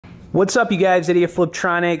What's up, you guys? Addy of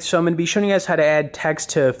Fliptroniks. So I'm going to be showing you guys how to add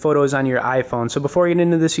text to photos on your iPhone. So before we get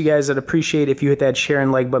into this, you guys, I'd appreciate if you hit that share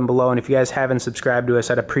and like button below. And if you guys haven't subscribed to us,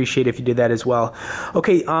 I'd appreciate if you did that as well.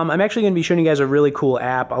 Okay, I'm actually going to be showing you guys a really cool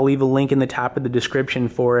app. I'll leave a link in the top of the description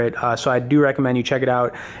for it. So I do recommend you check it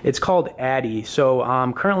out. It's called Addy. So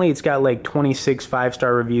currently it's got like 26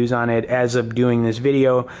 5-star reviews on it as of doing this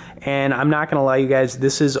video. And I'm not going to lie, you guys,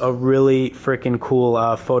 this is a really freaking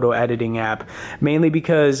cool photo editing app. Mainly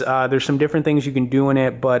because there's some different things you can do in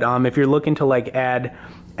it, but if you're looking to like add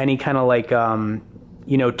any kind of like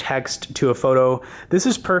text to a photo, this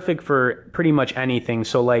is perfect for pretty much anything.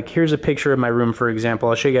 So like here's a picture of my room, for example.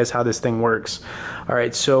 I'll show you guys how this thing works. All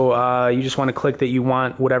right, so you just want to click that you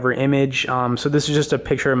want whatever image. So this is just a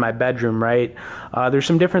picture of my bedroom, right? There's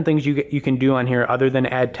some different things you can do on here other than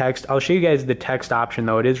add text. I'll show you guys the text option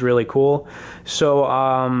though. It is really cool. So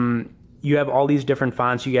you have all these different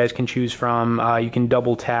fonts you guys can choose from. You can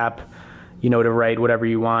double tap, to write whatever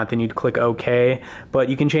you want. Then you'd click OK. But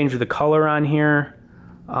you can change the color on here,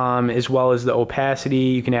 as well as the opacity.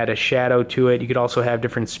 You can add a shadow to it. You could also have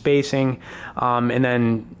different spacing. And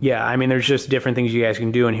then, yeah, I mean, there's just different things you guys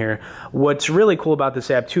can do in here. What's really cool about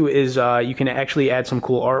this app too is you can actually add some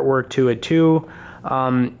cool artwork to it too.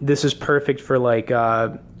 This is perfect for like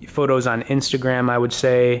photos on Instagram, I would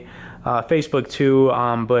say, Facebook too,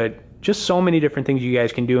 but just so many different things you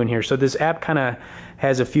guys can do in here. So this app kind of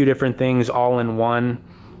has a few different things all in one.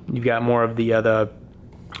 You've got more of the other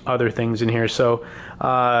things in here. So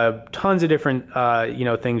tons of different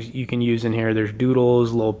things you can use in here. There's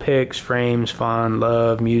doodles, little pics, frames, fun,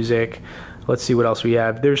 love, music. Let's see what else we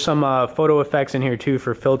have. There's some photo effects in here too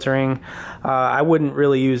for filtering. I wouldn't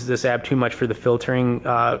really use this app too much for the filtering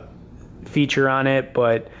feature on it,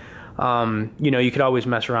 but you could always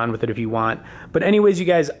mess around with it if you want. But anyways, you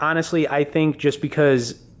guys, honestly, I think just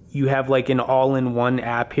because you have like an all-in-one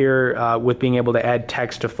app here with being able to add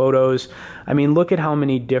text to photos, I mean, look at how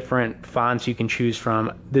many different fonts you can choose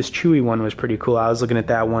from. This Chewy one was pretty cool. I was looking at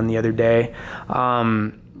that one the other day.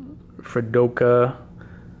 Fredoka.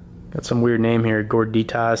 Got some weird name here,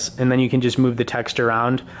 Gorditas, and then you can just move the text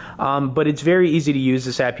around. But it's very easy to use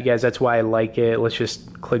this app, you guys. That's why I like it. Let's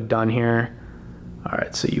just click done here. All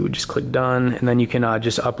right, so you would just click done, and then you can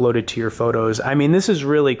just upload it to your photos. I mean, this is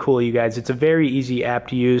really cool, you guys. It's a very easy app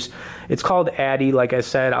to use. It's called Addy, like I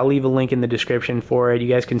said. I'll leave a link in the description for it. You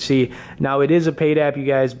guys can see. Now, it is a paid app, you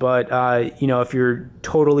guys, but, if you're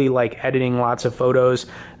totally, like, editing lots of photos,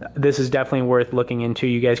 this is definitely worth looking into.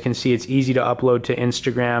 You guys can see it's easy to upload to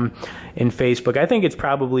Instagram and Facebook. I think it's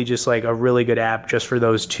probably just, like, a really good app just for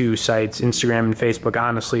those two sites, Instagram and Facebook,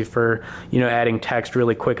 honestly, for, adding text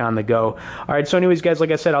really quick on the go. All right, so anyways, guys,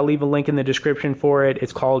 like I said, I'll leave a link in the description for it.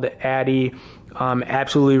 It's called Addy.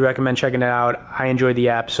 Absolutely recommend checking it out. I enjoy the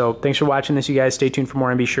app. So thanks for watching this, you guys. Stay tuned for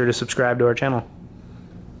more and be sure to subscribe to our channel.